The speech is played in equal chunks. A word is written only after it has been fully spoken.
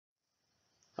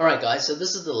Alright guys, so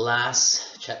this is the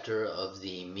last chapter of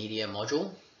the media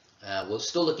module. We're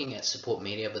still looking at support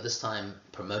media, but this time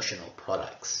promotional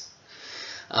products.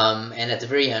 And at the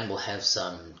very end we'll have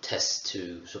some tests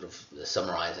to sort of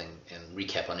summarize and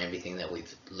recap on everything that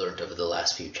we've learned over the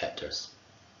last few chapters.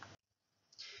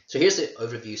 So here's the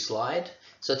overview slide.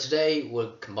 So today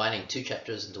we're combining two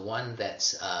chapters into one.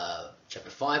 That's chapter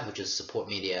 5, which is support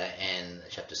media, and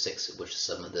chapter 6, which is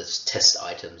some of the test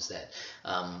items that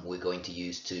we're going to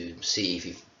use to see if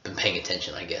you've been paying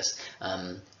attention, I guess,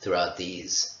 throughout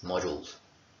these modules.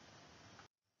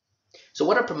 So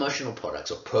what are promotional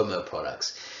products or promo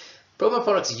products? Promo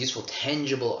products are useful,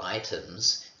 tangible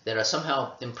items that are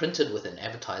somehow imprinted with an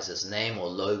advertiser's name or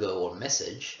logo or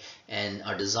message and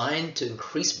are designed to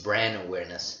increase brand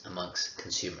awareness amongst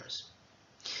consumers.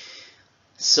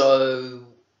 So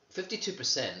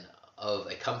 52% of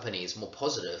a company is more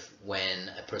positive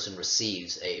when a person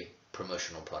receives a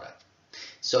promotional product.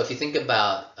 So if you think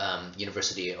about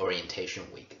University Orientation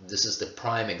Week, this is the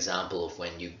prime example of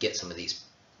when you get some of these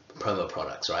promo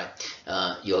products, right?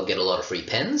 You'll get a lot of free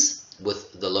pens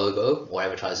with the logo or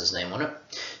advertiser's name on it.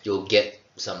 You'll get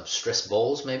some stress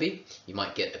balls, maybe. You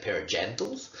might get a pair of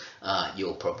jandals.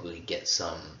 You'll probably get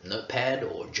some notepad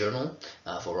or journal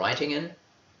for writing in.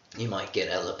 You might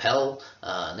get a lapel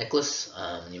necklace.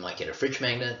 You might get a fridge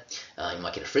magnet. You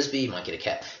might get a frisbee. You might get a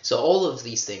cap. So all of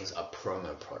these things are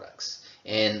promo products.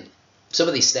 And some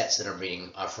of these stats that I'm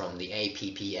reading are from the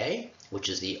APPA, which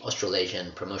is the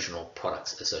Australasian Promotional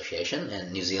Products Association,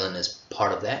 and New Zealand is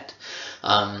part of that.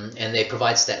 And they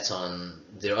provide stats on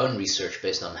their own research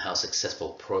based on how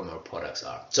successful promo products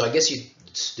are. So I guess you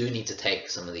do need to take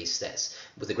some of these stats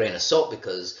with a grain of salt,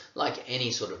 because like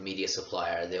any sort of media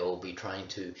supplier, they will be trying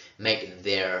to make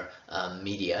their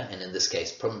media, and in this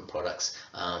case promo products,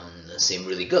 seem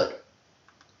really good.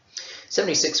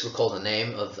 76 recall the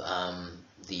name of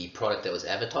the product that was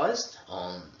advertised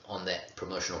on that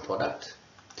promotional product.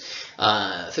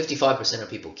 55% of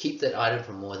people keep that item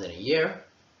for more than a year,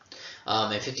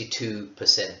 and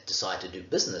 52% decide to do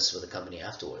business with the company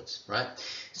afterwards, right?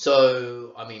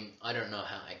 So, I mean, I don't know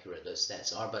how accurate those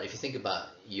stats are, but if you think about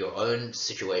your own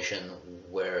situation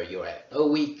where you're at a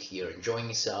week, you're enjoying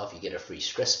yourself, you get a free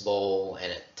stress ball,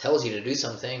 and it tells you to do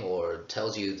something, or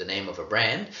tells you the name of a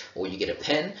brand, or you get a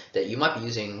pen that you might be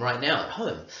using right now at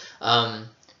home.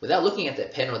 Without looking at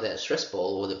that pen or that stress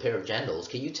ball or the pair of jandals,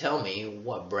 can you tell me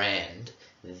what brand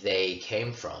they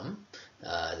came from?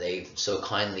 They so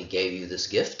kindly gave you this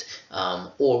gift,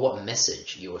 or what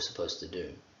message you were supposed to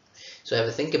do. So have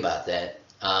a think about that,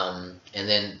 and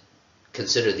then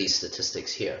consider these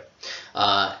statistics here.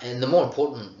 And the more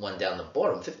important one down the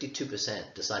bottom,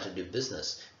 52% decide to do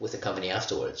business with the company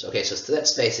afterwards. Okay, so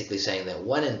that's basically saying that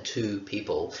 1 in 2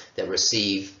 people that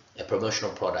receive a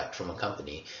promotional product from a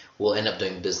company will end up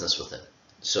doing business with them.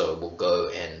 So we'll go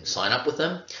and sign up with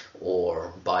them,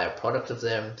 or buy a product of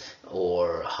them,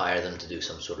 or hire them to do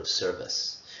some sort of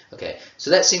service. Okay,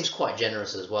 so that seems quite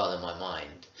generous as well in my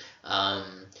mind.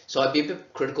 So I'd be a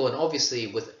bit critical, and obviously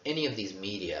with any of these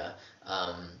media,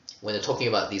 when they're talking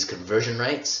about these conversion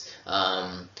rates,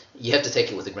 you have to take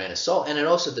it with a grain of salt, and it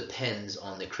also depends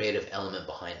on the creative element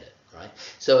behind it, right?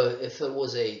 So if it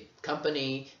was a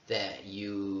company that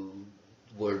you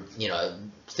were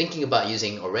thinking about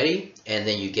using already, and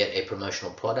then you get a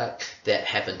promotional product that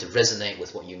happened to resonate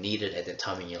with what you needed at that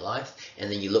time in your life,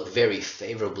 and then you look very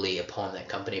favorably upon that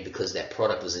company because that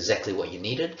product was exactly what you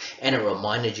needed and it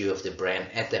reminded you of the brand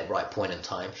at that right point in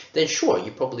time, then sure,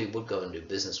 you probably would go and do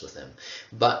business with them.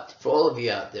 But for all of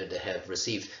you out there that have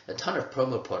received a ton of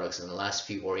promo products in the last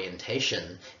few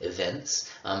orientation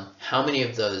events, how many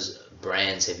of those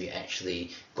brands have you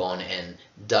actually gone and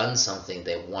done something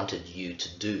they wanted you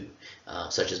to do,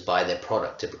 such as buy their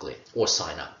product typically, or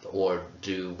sign up, or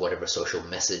do whatever social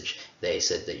message they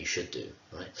said that you should do,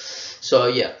 right? So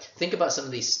yeah, think about some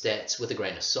of these stats with a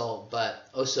grain of salt, but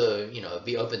also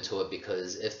be open to it,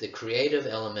 because if the creative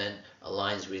element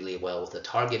aligns really well with the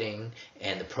targeting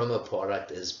and the promo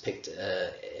product is picked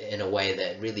in a way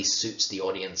that really suits the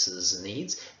audience's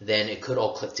needs, then it could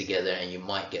all click together and you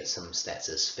might get some stats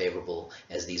as favorable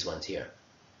as these ones here.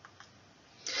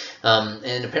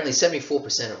 And apparently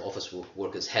 74% of office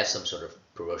workers have some sort of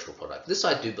promotional product. This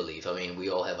I do believe. I mean, we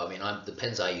all have. I mean, the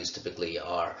pens I use typically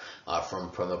are from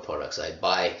promo products. I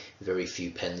buy very few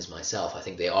pens myself. I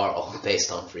think they are all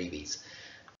based on freebies.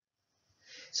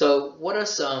 So what are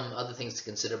some other things to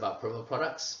consider about promo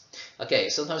products? Okay,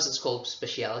 sometimes it's called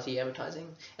specialty advertising.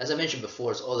 As I mentioned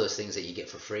before, it's all those things that you get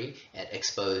for free at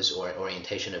expos or at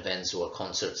orientation events or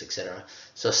concerts, etc.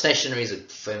 So stationery is a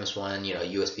famous one,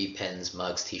 USB pens,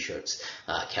 mugs, t-shirts,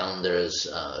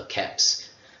 calendars, caps,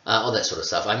 all that sort of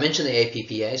stuff. I mentioned the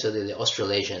APPA, so they're the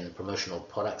Australasian Promotional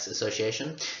Products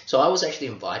Association. So I was actually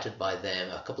invited by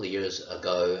them a couple of years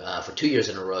ago for 2 years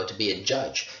in a row to be a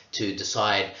judge to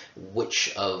decide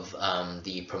which of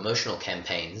the promotional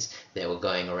campaigns that were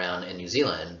going around in New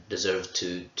Zealand deserved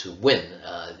to win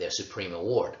their Supreme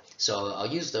Award. So I'll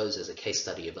use those as a case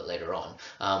study a bit later on.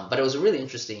 But it was a really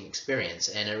interesting experience,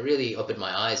 and it really opened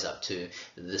my eyes up to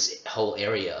this whole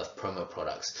area of promo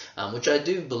products, which I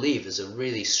do believe is a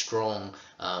really strong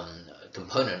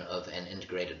component of an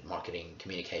integrated marketing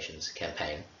communications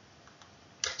campaign.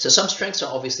 So some strengths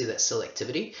are obviously that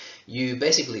selectivity. You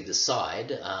basically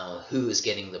decide who is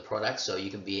getting the product, so you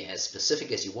can be as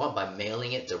specific as you want by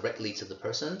mailing it directly to the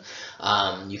person.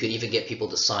 You could even get people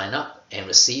to sign up and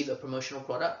receive a promotional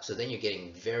product, so then you're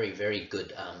getting very, very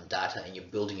good data and you're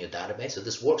building your database. So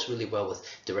this works really well with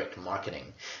direct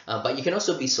marketing. But you can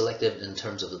also be selective in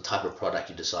terms of the type of product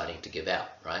you're deciding to give out,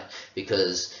 right?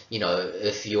 Because, you know,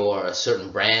 if you're a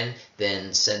certain brand,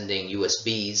 then sending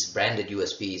USBs, branded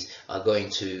USBs, are going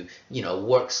to, you know,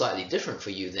 work slightly different for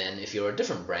you than if you're a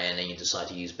different brand and you decide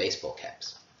to use baseball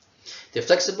caps. They're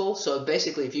flexible, so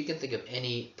basically if you can think of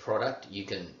any product, you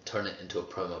can turn it into a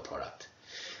promo product.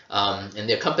 And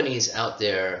there are companies out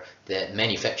there that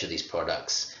manufacture these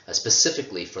products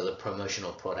specifically for the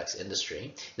promotional products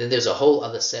industry. Then there's a whole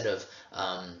other set of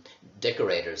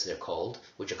decorators, they're called,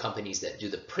 which are companies that do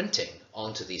the printing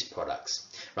onto these products,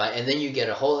 right? And then you get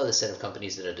a whole other set of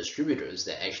companies that are distributors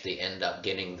that actually end up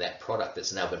getting that product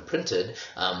that's now been printed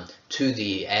to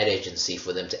the ad agency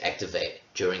for them to activate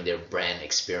during their brand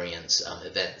experience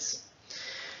events.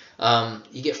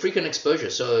 You get frequent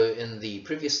exposure. So in the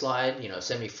previous slide, you know,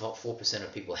 74%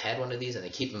 of people had one of these and they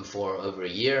keep them for over a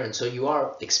year, and so you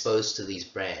are exposed to these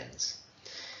brands.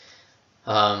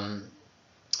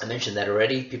 I mentioned that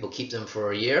already. People keep them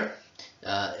for a year.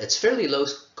 It's fairly low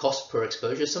cost per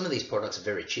exposure. Some of these products are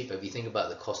very cheap. If you think about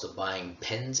the cost of buying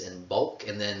pens in bulk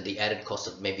and then the added cost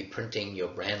of maybe printing your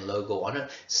brand logo on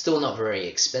it, still not very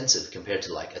expensive compared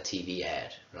to like a TV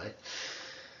ad, right?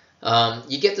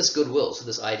 You get this goodwill, so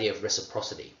this idea of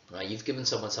reciprocity, right? You've given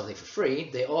someone something for free,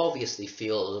 they obviously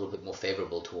feel a little bit more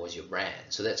favorable towards your brand,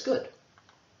 so that's good.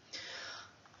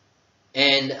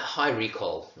 And high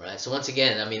recall, right? So once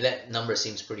again, I mean, that number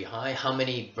seems pretty high. How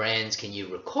many brands can you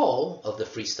recall of the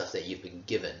free stuff that you've been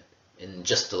given in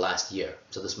just the last year?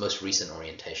 So this most recent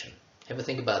orientation. Have a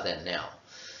think about that now,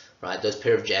 right? Those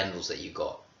pair of jandals that you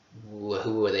got,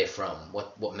 who were they from?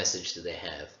 What message did they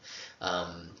have?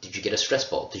 Did you get a stress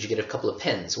ball? Did you get a couple of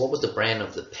pens? What was the brand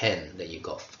of the pen that you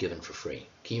got given for free?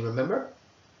 Can you remember?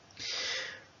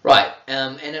 Right,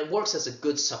 and it works as a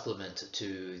good supplement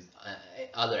to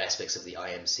other aspects of the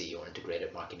IMC, or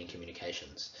integrated marketing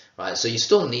communications, right? So you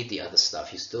still need the other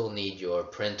stuff. You still need your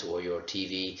print or your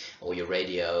TV or your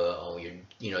radio or your,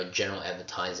 you know, general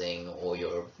advertising or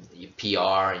your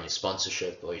PR and your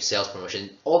sponsorship or your sales promotion.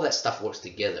 All that stuff works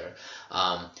together.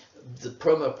 The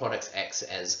promo products acts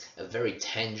as a very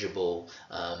tangible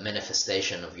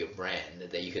manifestation of your brand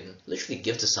that you can literally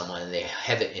give to someone and they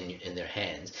have it in their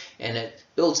hands, and it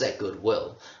builds that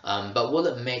goodwill. But will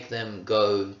it make them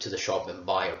go to the shop and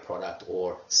buy your product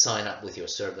or sign up with your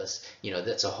service? You know,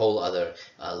 that's a whole other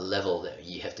level that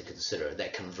you have to consider.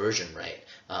 That conversion rate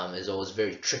is always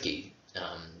very tricky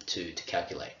to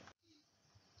calculate.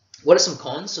 What are some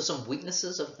cons? So some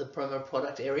weaknesses of the promo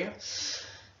product area.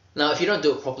 Now, if you don't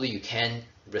do it properly, you can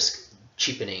risk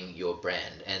cheapening your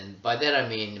brand. And by that I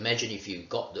mean, imagine if you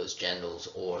got those jandals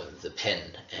or the pen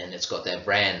and it's got that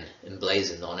brand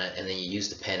emblazoned on it, and then you use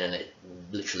the pen and it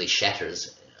literally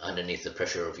shatters underneath the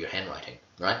pressure of your handwriting,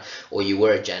 right? Or you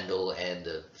wear a jandal and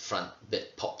the front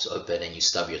bit pops open and you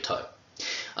stub your toe.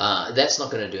 That's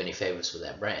not going to do any favors for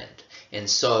that brand. And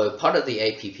so part of the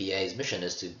APPA's mission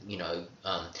is to, you know,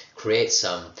 create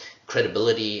some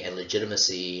credibility and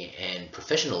legitimacy and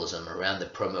professionalism around the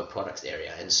promo products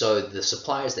area. And so the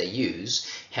suppliers they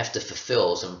use have to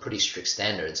fulfill some pretty strict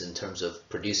standards in terms of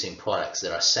producing products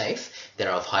that are safe, that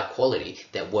are of high quality,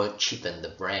 that won't cheapen the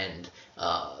brand,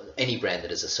 any brand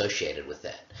that is associated with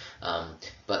that.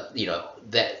 But you know,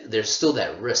 that there's still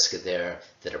that risk there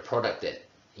that a product that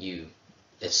you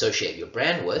associate your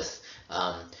brand with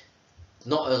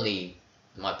not only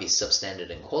might be substandard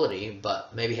in quality,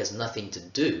 but maybe has nothing to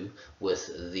do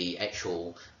with the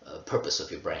actual purpose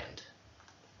of your brand.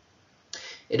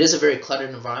 It is a very cluttered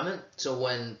environment, so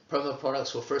when promo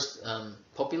products were first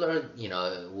popular, you know,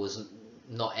 it was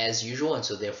not as usual, and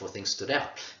so therefore things stood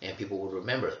out and people would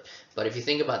remember it. But if you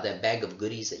think about that bag of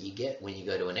goodies that you get when you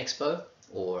go to an expo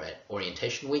or at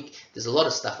orientation week, there's a lot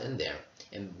of stuff in there.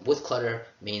 And with clutter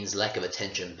means lack of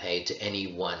attention paid to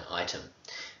any one item,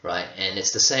 right? And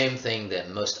it's the same thing that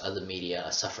most other media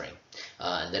are suffering,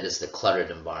 and that is the cluttered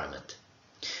environment.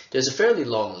 There's a fairly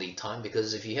long lead time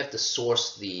because if you have to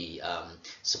source the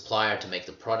supplier to make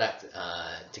the product,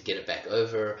 to get it back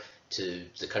over to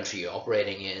the country you're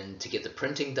operating in, to get the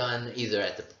printing done either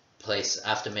at the place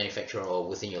after manufacture or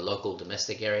within your local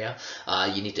domestic area,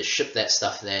 you need to ship that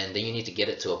stuff, then you need to get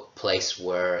it to a place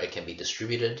where it can be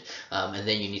distributed, and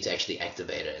then you need to actually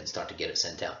activate it and start to get it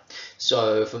sent out.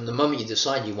 So from the moment you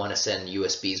decide you want to send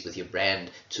USBs with your brand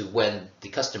to when the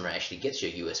customer actually gets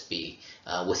your USB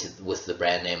with the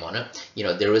brand name on it,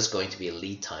 there is going to be a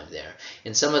lead time there.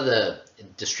 And some of the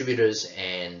distributors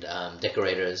and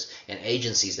decorators and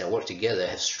agencies that work together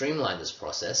have streamlined this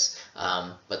process,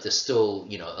 but there's still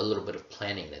a little bit of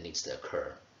planning that needs to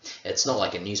occur. It's not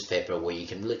like a newspaper where you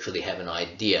can literally have an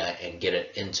idea and get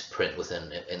it into print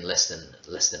in less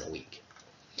than a week.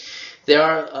 There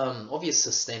are obvious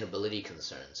sustainability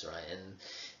concerns, right? And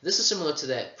this is similar to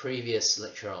that previous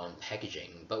lecture on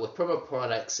packaging, but with promo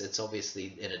products, it's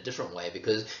obviously in a different way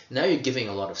because now you're giving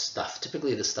a lot of stuff.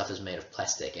 Typically, the stuff is made of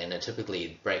plastic, and it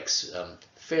typically breaks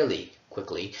fairly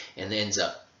quickly and ends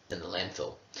up in the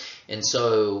landfill. And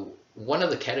so one of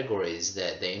the categories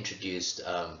that they introduced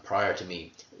prior to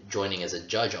me joining as a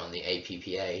judge on the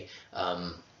APPA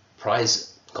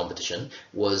prize competition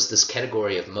was this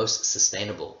category of most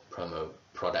sustainable promo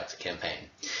product campaign.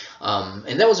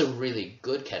 And that was a really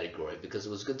good category because it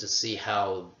was good to see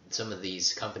how some of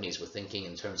these companies were thinking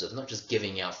in terms of not just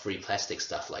giving out free plastic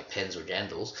stuff like pens or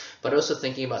jandals, but also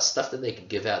thinking about stuff that they could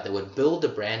give out that would build a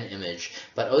brand image,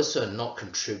 but also not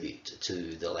contribute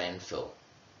to the landfill.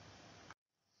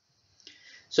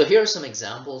 So here are some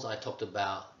examples I talked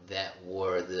about that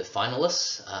were the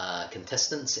finalists,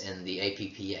 contestants in the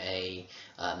APPA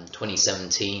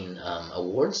 2017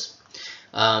 awards.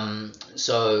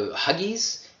 So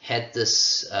Huggies had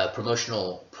this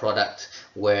promotional product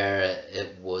where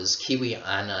it was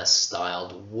Kiwiana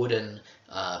styled wooden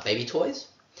baby toys.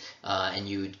 And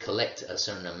you'd collect a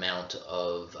certain amount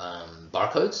of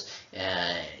barcodes,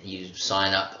 and you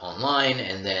sign up online,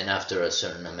 and then after a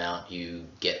certain amount you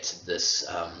get this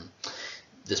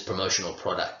this promotional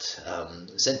product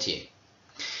sent to you.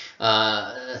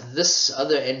 This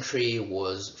other entry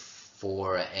was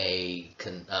for a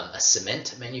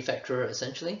cement manufacturer,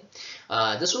 essentially.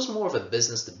 This was more of a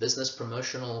business-to-business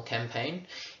promotional campaign.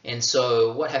 And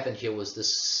so what happened here was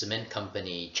this cement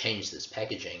company changed its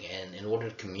packaging, and in order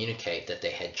to communicate that they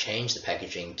had changed the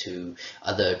packaging to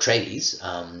other tradies,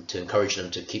 to encourage them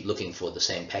to keep looking for the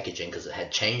same packaging because it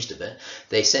had changed a bit,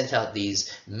 they sent out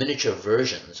these miniature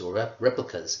versions or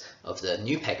replicas of the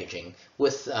new packaging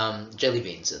with jelly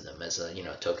beans in them as a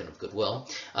token of goodwill.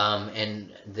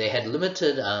 And they had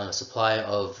limited supply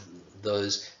of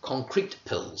those concrete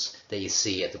pills that you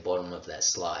see at the bottom of that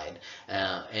slide,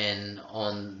 and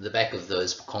on the back of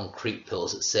those concrete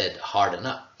pills it said harden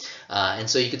up, and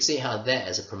so you could see how that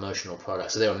as a promotional product,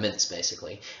 so they were mints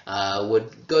basically,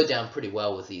 would go down pretty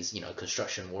well with these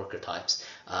construction worker types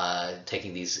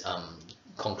taking these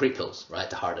concrete pills, right,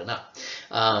 to harden up,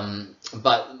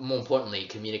 but more importantly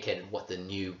communicated what the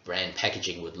new brand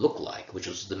packaging would look like, which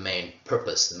was the main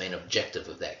purpose, the main objective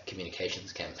of that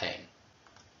communications campaign.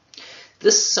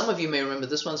 Some of you may remember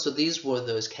this one. So these were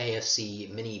those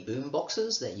KFC mini boom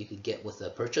boxes that you could get with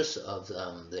the purchase of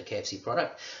the KFC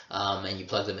product, and you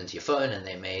plug them into your phone, and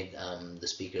they made the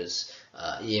speakers,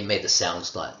 you made the sound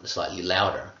slightly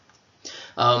louder.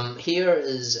 Here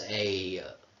is a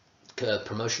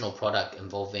promotional product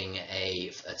involving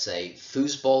it's a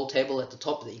foosball table at the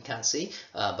top that you can't see,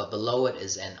 but below it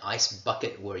is an ice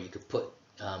bucket where you could put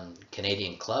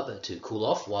Canadian Club to cool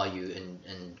off while you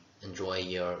enjoy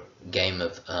your game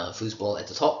of foosball at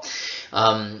the top.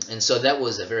 And so that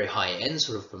was a very high-end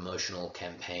sort of promotional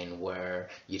campaign where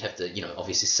you'd have to,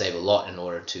 obviously save a lot in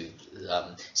order to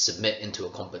submit into a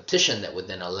competition that would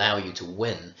then allow you to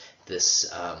win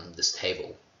this this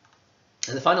table.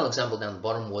 And the final example down the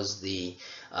bottom was the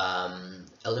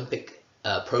Olympic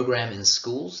program in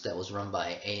schools that was run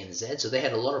by ANZ. So they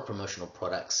had a lot of promotional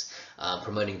products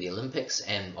promoting the Olympics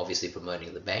and obviously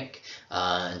promoting the bank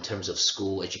in terms of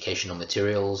school educational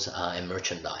materials and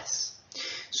merchandise.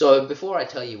 So before I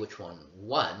tell you which one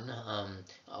won,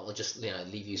 I'll just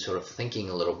leave you sort of thinking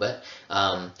a little bit.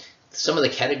 Some of the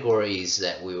categories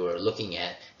that we were looking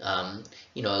at,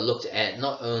 looked at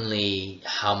not only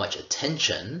how much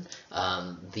attention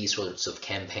these sorts of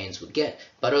campaigns would get,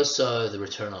 but also the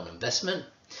return on investment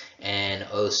and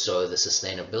also the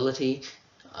sustainability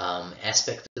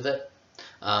aspect of it,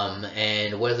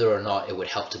 and whether or not it would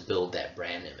help to build that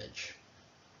brand image.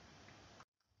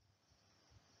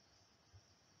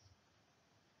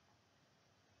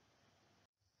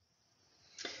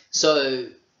 So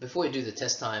before we do the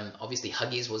test time, obviously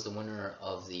Huggies was the winner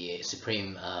of the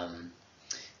Supreme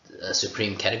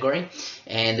category,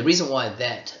 and the reason why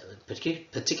that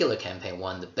particular campaign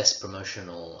won the best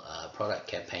promotional product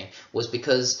campaign was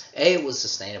because A, it was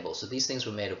sustainable. So these things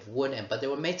were made of wood, but they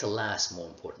were made to last, more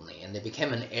importantly, and they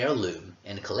became an heirloom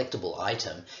and collectible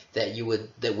item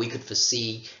that we could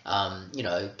foresee,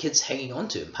 kids hanging on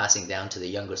to and passing down to their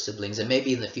younger siblings, and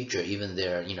maybe in the future even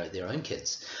their own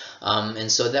kids.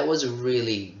 And so that was a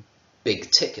really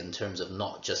big tick in terms of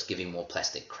not just giving more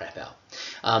plastic crap out.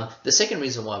 The second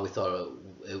reason why we thought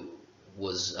it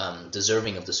was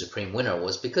deserving of the Supreme winner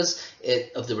was because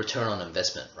of the return on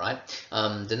investment, right?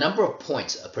 The number of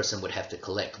points a person would have to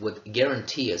collect would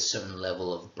guarantee a certain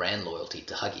level of brand loyalty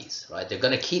to Huggies, right? They're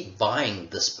going to keep buying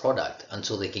this product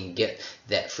until they can get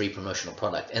that free promotional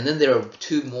product. And then there are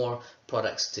 2 more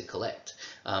products to collect.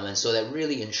 And so that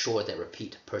really ensured that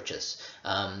repeat purchase.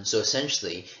 So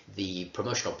essentially, the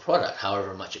promotional product,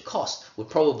 however much it costs, would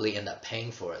probably end up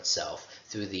paying for itself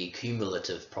through the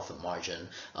cumulative profit margin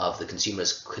of the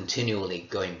consumers continually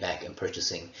going back and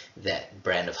purchasing that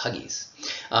brand of Huggies.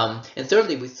 And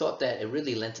thirdly, we thought that it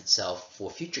really lent itself for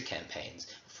future campaigns,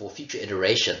 for future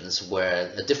iterations where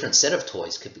a different set of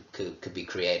toys could be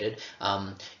created,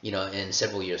 in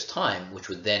several years' time, which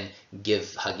would then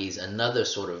give Huggies another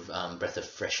sort of breath of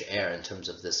fresh air in terms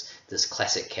of this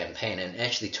classic campaign, and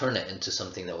actually turn it into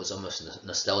something that was almost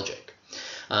nostalgic.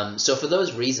 So for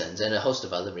those reasons and a host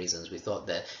of other reasons, we thought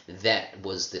that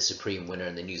was the Supreme winner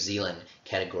in the New Zealand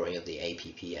category of the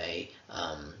APPA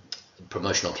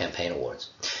Promotional Campaign Awards.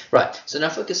 Right, so now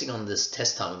focusing on this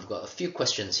test time, we've got a few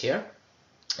questions here.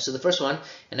 So the first one,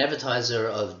 an advertiser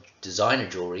of designer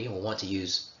jewelry will want to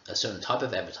use a certain type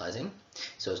of advertising,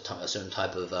 so a certain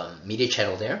type of media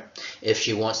channel there, if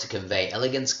she wants to convey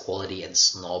elegance, quality, and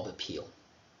snob appeal.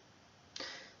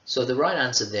 So the right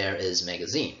answer there is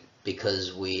magazine,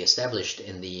 because we established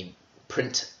in the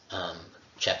print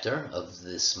chapter of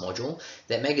this module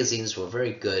that magazines were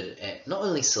very good at not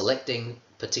only selecting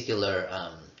particular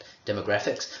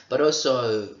demographics, but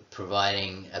also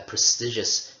providing a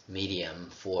prestigious medium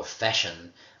for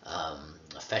fashion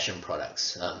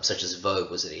products, such as Vogue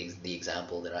was the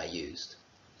example that I used.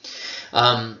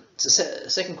 So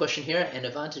second question here, an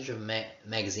advantage of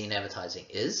magazine advertising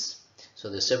is, so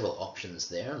there's several options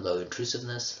there: low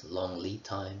intrusiveness, long lead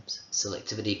times,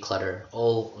 selectivity, clutter.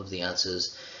 All of the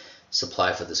answers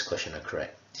supplied for this question are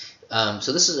correct.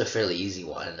 So this is a fairly easy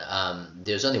one.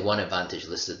 There's only one advantage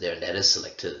listed there, and that is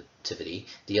selectivity.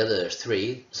 The other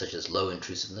 3, such as low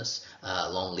intrusiveness,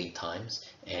 long lead times,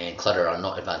 and clutter, are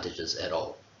not advantages at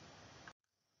all.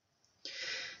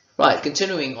 Right,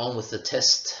 continuing on with the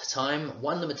test time,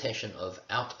 one limitation of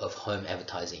out-of-home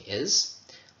advertising is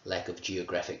lack of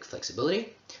geographic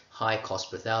flexibility, high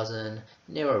cost per thousand,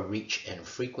 narrow reach and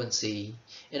frequency,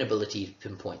 inability to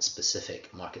pinpoint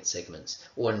specific market segments,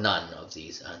 or none of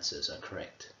these answers are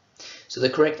correct. So the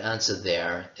correct answer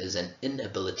there is an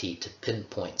inability to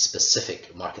pinpoint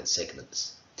specific market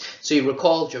segments. So you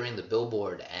recall during the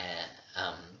billboard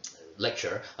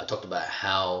lecture, I talked about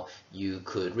how you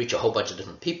could reach a whole bunch of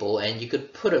different people, and you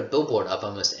could put a billboard up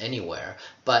almost anywhere,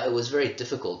 but it was very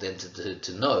difficult then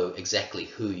to know exactly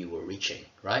who you were reaching,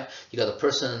 right? You got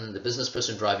the business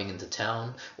person driving into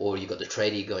town, or you got the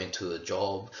tradie going to a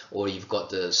job, or you've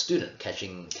got the student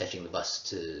catching the bus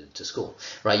to school,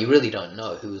 right? You really don't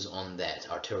know who's on that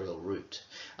arterial route.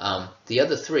 The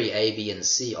other 3, A, B, and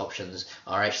C options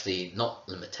are actually not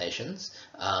limitations,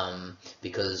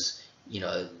 because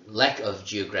lack of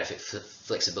geographic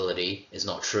flexibility is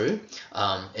not true.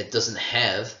 It doesn't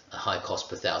have a high cost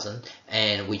per thousand,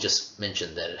 and we just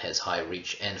mentioned that it has high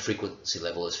reach, and frequency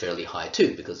level is fairly high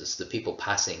too, because it's the people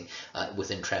passing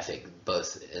within traffic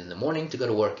both in the morning to go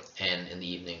to work and in the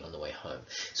evening on the way home.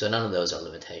 So none of those are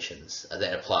limitations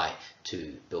that apply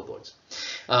to billboards.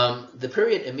 The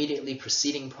period immediately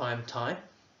preceding prime time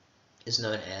is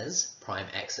known as prime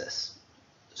access.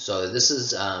 So this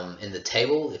is in the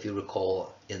table, if you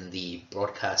recall, in the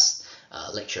broadcast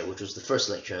lecture, which was the first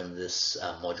lecture in this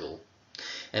module.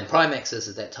 And prime access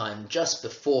is that time just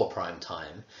before prime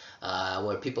time,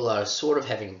 where people are sort of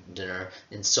having dinner,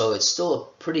 and so it's still a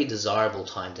pretty desirable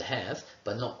time to have,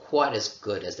 but not quite as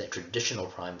good as that traditional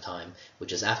prime time,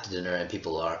 which is after dinner and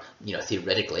people are,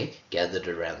 theoretically gathered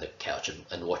around the couch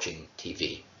and watching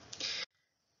TV.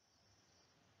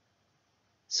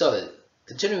 So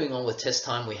continuing on with test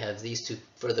time, we have these 2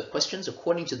 further questions.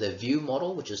 According to the view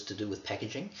model, which is to do with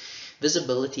packaging,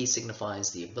 visibility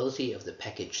signifies the ability of the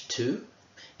package to,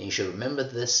 and you should remember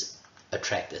this,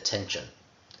 attract attention,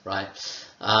 right?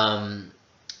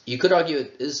 You could argue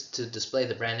it is to display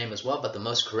the brand name as well, but the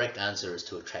most correct answer is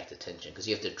to attract attention, because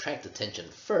you have to attract attention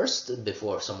first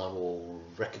before someone will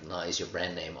recognize your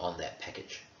brand name on that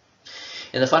package.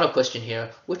 And the final question here,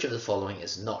 which of the following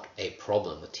is not a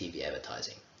problem with TV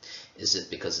advertising? Is it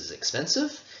because it's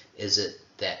expensive? Is it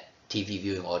that TV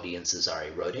viewing audiences are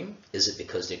eroding? Is it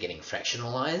because they're getting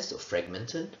fractionalized or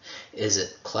fragmented? Is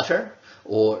it clutter?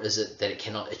 Or is it that it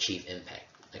cannot achieve impact?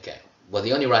 Okay, well,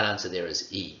 the only right answer there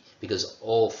is E, because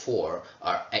all four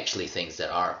are actually things that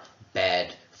are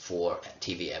bad for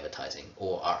TV advertising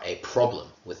or are a problem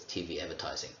with TV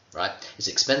advertising, right? It's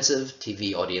expensive,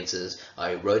 TV audiences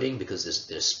are eroding because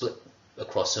they're split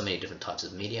across so many different types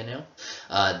of media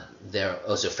now. They're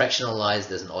also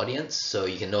fractionalized as an audience, so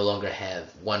you can no longer have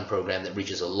one program that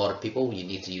reaches a lot of people. You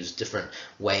need to use different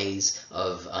ways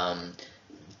of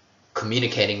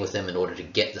communicating with them in order to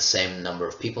get the same number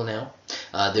of people now.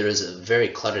 There is a very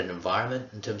cluttered environment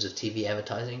in terms of TV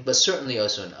advertising, but certainly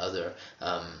also in other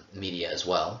media as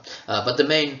well. But the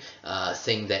main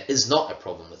thing that is not a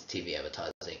problem with TV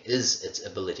advertising is its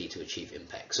ability to achieve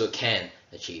impact. So it can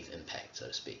achieve impact, so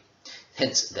to speak.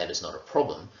 Hence, that is not a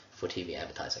problem for TV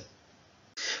advertising.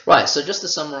 Right, so just to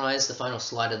summarize the final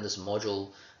slide in this module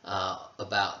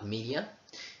about media.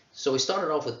 So we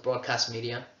started off with broadcast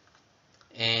media,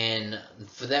 and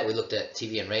for that we looked at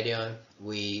TV and radio.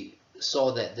 We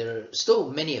saw that there are still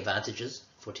many advantages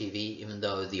for TV, even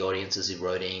though the audience is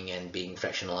eroding and being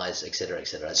fractionalized, etc.,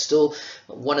 etc. It's still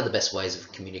one of the best ways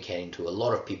of communicating to a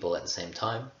lot of people at the same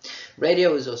time.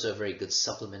 Radio is also a very good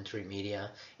supplementary media,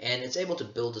 and it's able to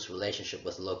build this relationship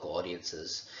with local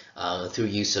audiences through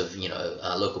use of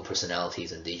local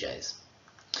personalities and DJs.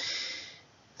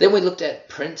 Then we looked at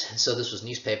print, so this was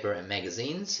newspaper and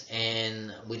magazines,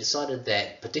 and we decided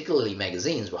that particularly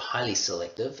magazines were highly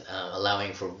selective,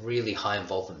 allowing for really high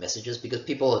involvement messages because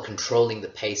people are controlling the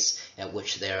pace at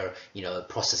which they're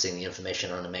processing the information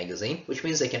on a magazine, which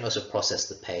means they can also process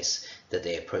the pace that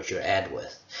they approach your ad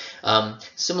with.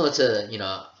 Similar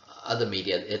to other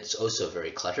media, it's also very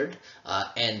cluttered,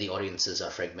 and the audiences are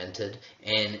fragmented,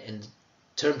 and in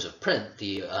terms of print,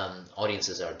 the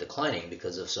audiences are declining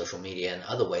because of social media and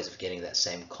other ways of getting that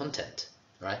same content,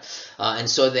 right? And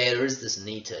so there is this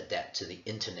need to adapt to the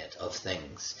Internet of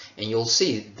Things. And you'll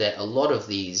see that a lot of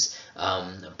these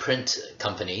print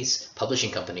companies,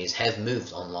 publishing companies, have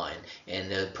moved online, and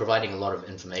they're providing a lot of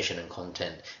information and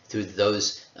content through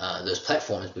those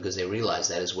platforms because they realize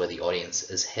that is where the audience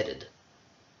is headed.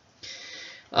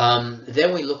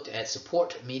 Then we looked at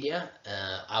support media,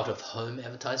 out-of-home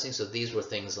advertising. So these were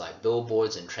things like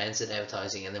billboards and transit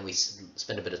advertising, and then we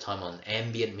spent a bit of time on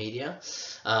ambient media.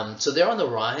 So they're on the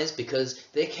rise because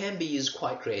they can be used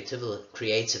quite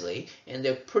creatively, and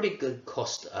they're pretty good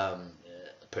cost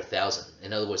per thousand.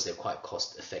 In other words, they're quite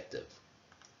cost effective.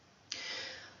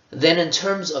 Then in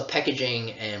terms of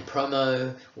packaging and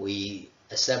promo, we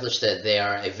established that they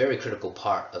are a very critical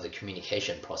part of the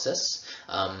communication process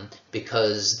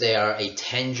because they are a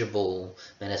tangible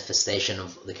manifestation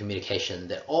of the communication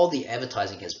that all the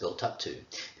advertising has built up to.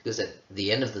 Because at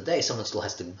the end of the day, someone still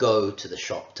has to go to the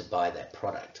shop to buy that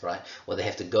product, right? Or they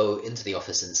have to go into the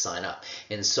office and sign up.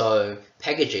 And so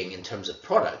packaging in terms of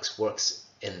products works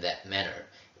in that manner,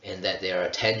 in that they are a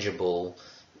tangible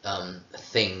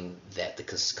thing that the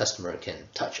customer can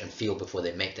touch and feel before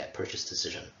they make that purchase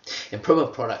decision. And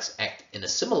promo products act in a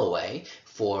similar way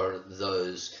for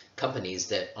those companies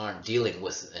that aren't dealing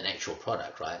with an actual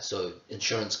product, right? So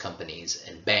insurance companies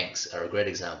and banks are a great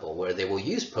example where they will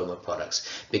use promo products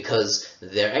because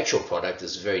their actual product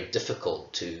is very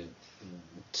difficult to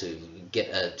get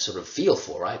a sort of feel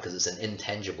for, right? Because it's an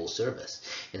intangible service.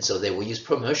 And so they will use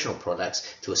promotional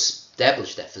products to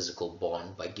establish that physical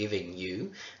bond by giving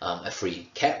you a free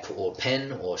cap or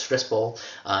pen or stress ball,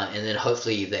 and then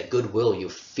hopefully that goodwill you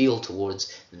feel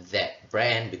towards that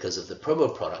brand because of the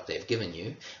promo product they've given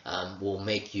you will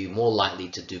make you more likely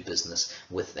to do business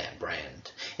with that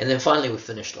brand. And then finally we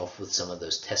finished off with some of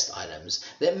those test items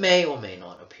that may or may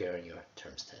not appear in your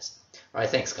terms test. All right,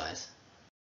 thanks guys.